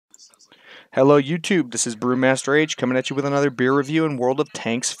Hello YouTube, this is Brewmaster H coming at you with another beer review and World of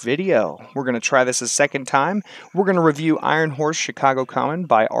Tanks video. We're going to try this a second time. We're going to review Iron Horse Chicago Common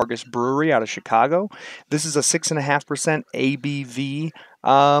by Argus Brewery out of Chicago. This is a 6.5% ABV,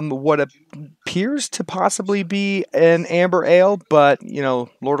 what appears to possibly be an amber ale, but, you know,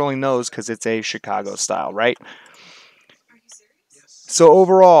 Lord only knows because it's a Chicago style, right? So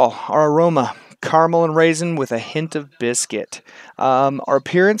overall, our aroma, caramel and raisin with a hint of biscuit. Our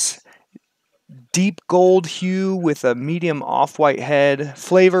appearance, deep gold hue with a medium off-white head.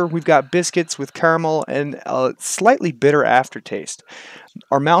 Flavor, we've got biscuits with caramel and a slightly bitter aftertaste.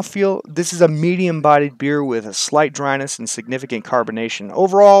 Our mouthfeel, this is a medium-bodied beer with a slight dryness and significant carbonation.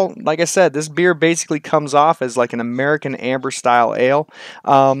 Overall, like I said, this beer basically comes off as like an American amber style ale.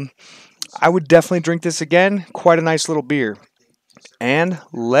 I would definitely drink this again. Quite a nice little beer. And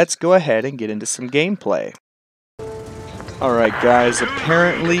let's go ahead and get into some gameplay. Alright guys,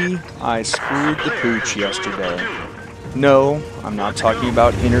 apparently I screwed the pooch yesterday. No, I'm not talking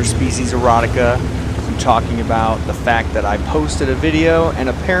about interspecies erotica. I'm talking about the fact that I posted a video and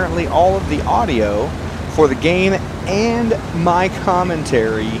apparently all of the audio for the game and my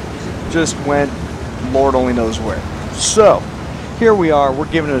commentary just went Lord only knows where. So, here we are,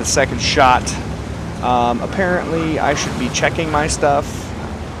 we're giving it a second shot. Apparently I should be checking my stuff,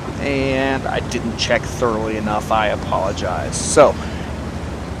 and I didn't check thoroughly enough. I apologize. So,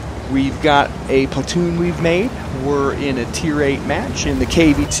 we've got a platoon we've made. We're in a tier 8 match in the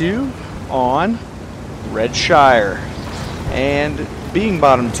KV2 on Redshire. And being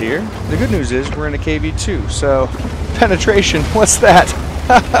bottom tier, the good news is we're in a KV2. So, penetration, what's that?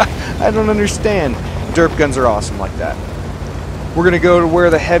 I don't understand. Derp guns are awesome like that. We're going to go to where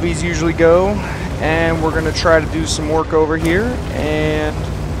the heavies usually go, and we're going to try to do some work over here and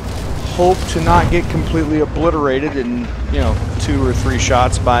hope to not get completely obliterated in, 2 or 3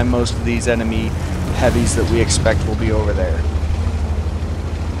 shots by most of these enemy heavies that we expect will be over there.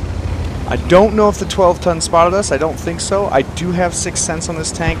 I don't know if the 12-ton spotted us. I don't think so. I do have 6th sense on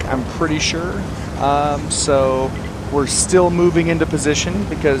this tank, I'm pretty sure. So we're still moving into position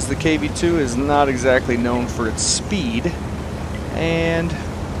because the KV2 is not exactly known for its speed. And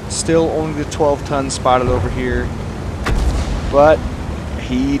still only the 12-ton spotted over here. But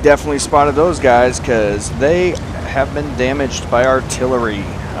he definitely spotted those guys because they have been damaged by artillery.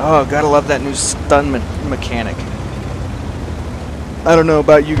 Oh, gotta love that new stun mechanic. I don't know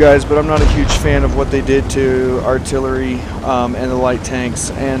about you guys, but I'm not a huge fan of what they did to artillery and the light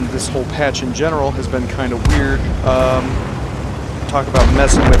tanks, and this whole patch in general has been kind of weird. Talk about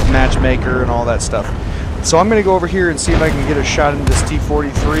messing with matchmaker and all that stuff. So I'm going to go over here and see if I can get a shot into this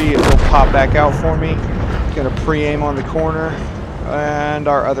T-43. It will pop back out for me. Going to pre-aim on the corner. And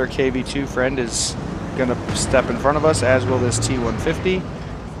our other KV2 friend is going to step in front of us, as will this T-150.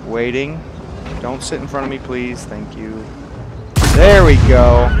 Waiting. Don't sit in front of me, please. Thank you. There we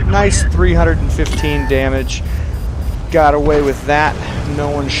go. Nice 315 damage. Got away with that.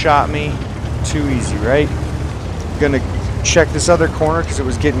 No one shot me. Too easy, right? Going to check this other corner because it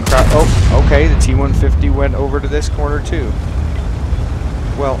was getting crowded. Oh, okay, the T-150 went over to this corner too.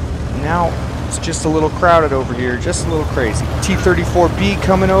 Well, now it's just a little crowded over here, just a little crazy. T-34B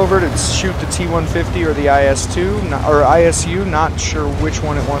coming over to shoot the T-150 or the IS-2, or ISU, not sure which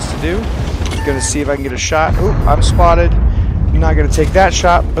one it wants to do. Gonna see if I can get a shot. Oop, I'm spotted. I'm not gonna take that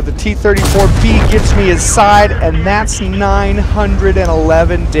shot, but the T-34B gives me his side, and that's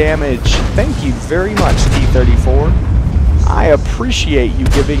 911 damage. Thank you very much, T-34. I appreciate you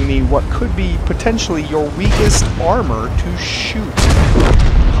giving me what could be potentially your weakest armor to shoot.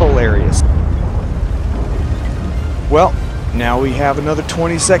 Hilarious. Well, now we have another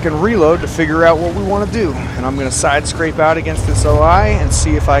 20-second reload to figure out what we want to do. And I'm going to side scrape out against this OI and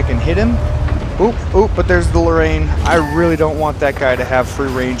see if I can hit him. Oop, but there's the Lorraine. I really don't want that guy to have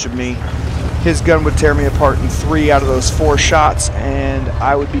free range of me. His gun would tear me apart in 3 out of those 4 shots, and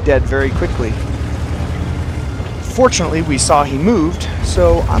I would be dead very quickly. Fortunately, we saw he moved,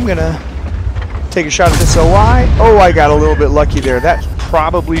 so I'm gonna take a shot at this OI. Oh, I got a little bit lucky there. That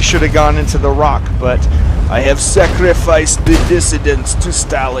probably should have gone into the rock, but I have sacrificed the dissidents to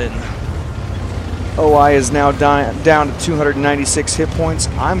Stalin. OI is now down to 296 hit points.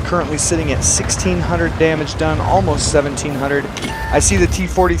 I'm currently sitting at 1,600 damage done, almost 1,700. I see the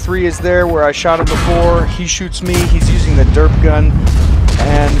T-43 is there where I shot him before. He shoots me. He's using the derp gun.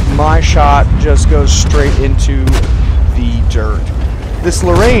 And my shot just goes straight into the dirt. This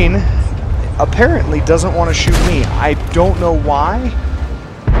Lorraine apparently doesn't want to shoot me. I don't know why,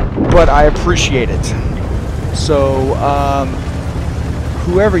 but I appreciate it. So,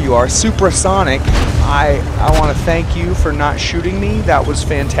 whoever you are, Suprasonic, I want to thank you for not shooting me. That was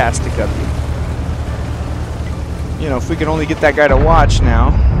fantastic of you. you know, if we can only get that guy to watch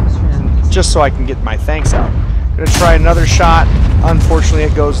now, and just so I can get my thanks out. Gonna try another shot. Unfortunately,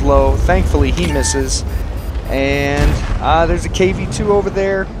 it goes low. Thankfully, he misses. And there's a KV2 over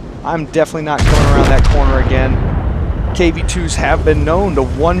there. I'm definitely not going around that corner again. KV2s have been known to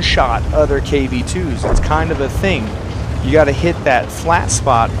one-shot other KV2s. It's kind of a thing. You got to hit that flat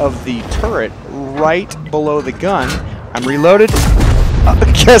spot of the turret right below the gun. I'm reloaded.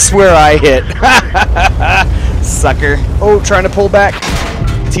 Guess where I hit? Sucker. Oh, trying to pull back.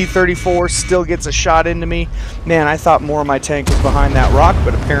 T-34 still gets a shot into me. Man, I thought more of my tank was behind that rock,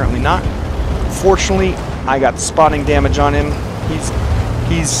 but apparently not. Fortunately, I got spotting damage on him.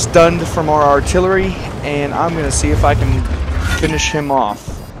 He's stunned from our artillery, and I'm going to see if I can finish him off.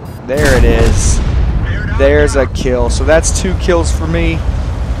 There it is. There's a kill. So that's 2 kills for me.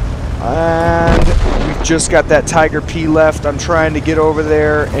 And we've just got that Tiger P left. I'm trying to get over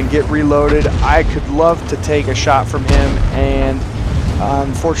there and get reloaded. I could love to take a shot from him, and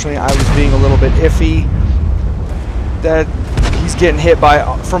unfortunately I was being a little bit iffy. That he's getting hit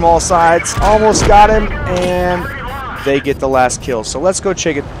from all sides. Almost got him, and they get the last kill. So let's go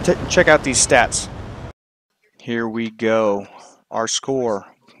check out these stats. Here we go. Our score.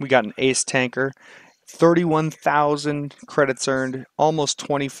 We got an ace tanker. 31,000 credits earned, almost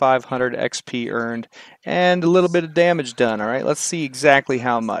 2,500 XP earned, and a little bit of damage done. All right, let's see exactly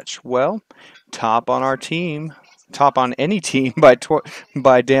how much. Well, top on our team, top on any team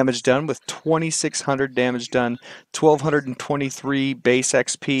by damage done with 2,600 damage done, 1,223 base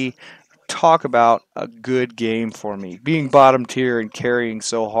XP. Talk about a good game for me. Being bottom tier and carrying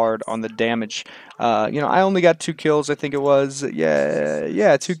so hard on the damage. You know, I only got 2 kills, I think it was.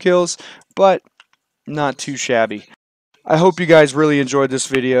 Yeah, 2 kills, but not too shabby. I hope you guys really enjoyed this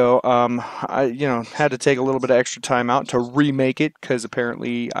video. I had to take a little bit of extra time out to remake it because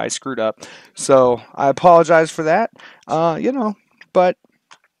apparently I screwed up. So I apologize for that. But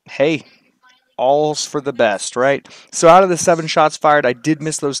hey, all's for the best, right? So out of the 7 shots fired, I did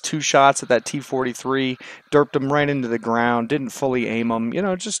miss those 2 shots at that T-43. Derped them right into the ground. Didn't fully aim them. You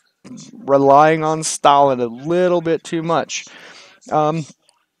know, just relying on Stalin a little bit too much.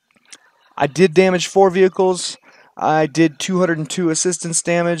 I did damage 4 vehicles. I did 202 assistance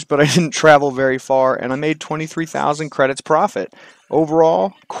damage, but I didn't travel very far, and I made 23,000 credits profit.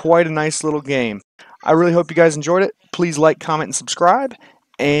 Overall, quite a nice little game. I really hope you guys enjoyed it. Please like, comment, and subscribe,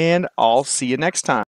 and I'll see you next time.